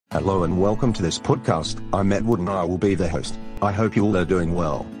Hello and welcome to this podcast. I'm Edward and I will be the host. I hope you all are doing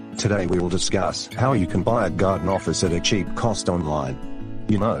well. Today we will discuss how you can buy a garden office at a cheap cost online.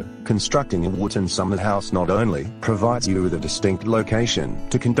 You know, constructing a wooden summer house not only provides you with a distinct location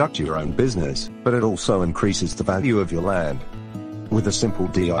to conduct your own business, but it also increases the value of your land. With a simple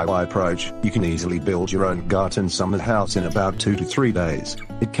DIY approach, you can easily build your own garden summer house in about 2 to 3 days.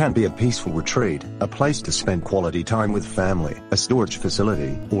 It can be a peaceful retreat, a place to spend quality time with family, a storage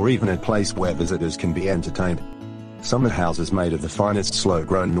facility, or even a place where visitors can be entertained. Summer houses made of the finest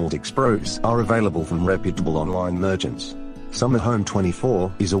slow-grown Nordic spruce are available from reputable online merchants. Summer Home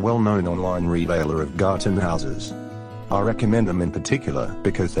 24 is a well-known online retailer of garden houses. I recommend them in particular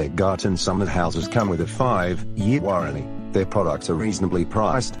because their garden summer houses come with a 5-year warranty. Their products are reasonably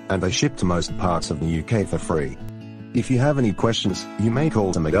priced, and they ship to most parts of the UK for free. If you have any questions, you may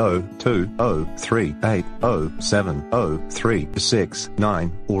call them at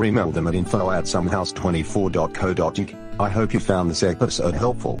 0203807039 or email them at info@summerhouse24.co.uk. I hope you found this episode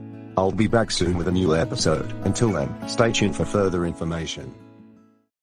helpful. I'll be back soon with a new episode. Until then, stay tuned for further information.